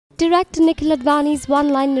Director Nikhil Advani's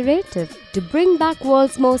one-line narrative to bring back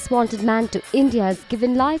world's most wanted man to India is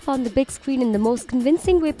given life on the big screen in the most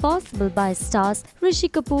convincing way possible by stars Rishi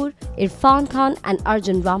Kapoor, Irrfan Khan and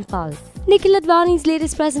Arjun Rampal. Nikhil Advani's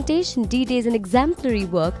latest presentation, D-Day, is an exemplary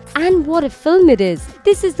work, and what a film it is!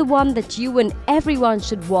 This is the one that you and everyone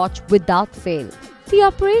should watch without fail. The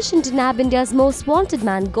operation to nab India's most wanted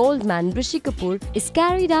man, Goldman Rishi Kapoor, is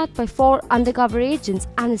carried out by 4 undercover agents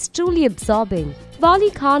and is truly absorbing.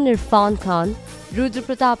 Wali Khan Irrfan Khan, Rudra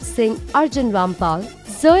Pratap Singh Arjun Rampal,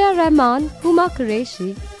 Zoya Rahman, Huma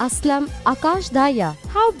Qureshi, Aslam Akash Daya.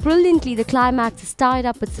 How brilliantly the climax is tied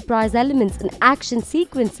up with surprise elements and action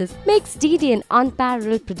sequences makes D-Day an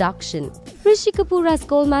unparalleled production. Rishi Kapoor as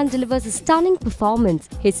Goldman delivers a stunning performance.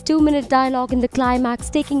 His 2-minute dialogue in the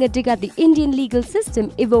climax, taking a dig at the Indian legal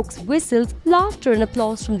system, evokes whistles, laughter and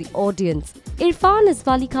applause from the audience. Irrfan as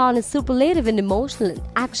Wali Khan is superlative in emotional and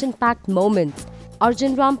action-packed moments.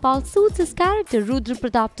 Arjun Rampal suits his character Rudra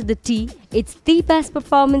Pratap to the T. It's the best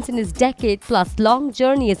performance in his decade plus long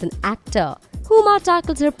journey as an actor. Huma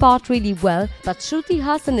tackles her part really well, but Shruti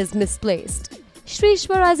Hassan is misplaced.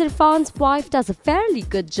 Shrishwar as Irrfan's wife does a fairly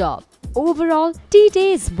good job. Overall,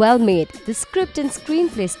 D-Day is well made. The script and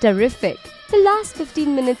screenplay is terrific. The last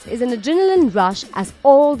 15 minutes is an adrenaline rush as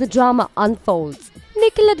all the drama unfolds.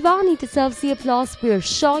 Nikhil Advani deserves the applause we're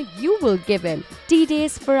sure you will give him. D-Day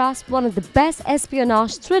is for us one of the best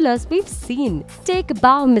espionage thrillers we've seen. Take a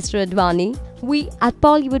bow, Mr. Advani. We at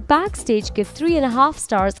Bollywood Backstage give 3.5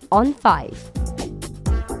 stars on 5.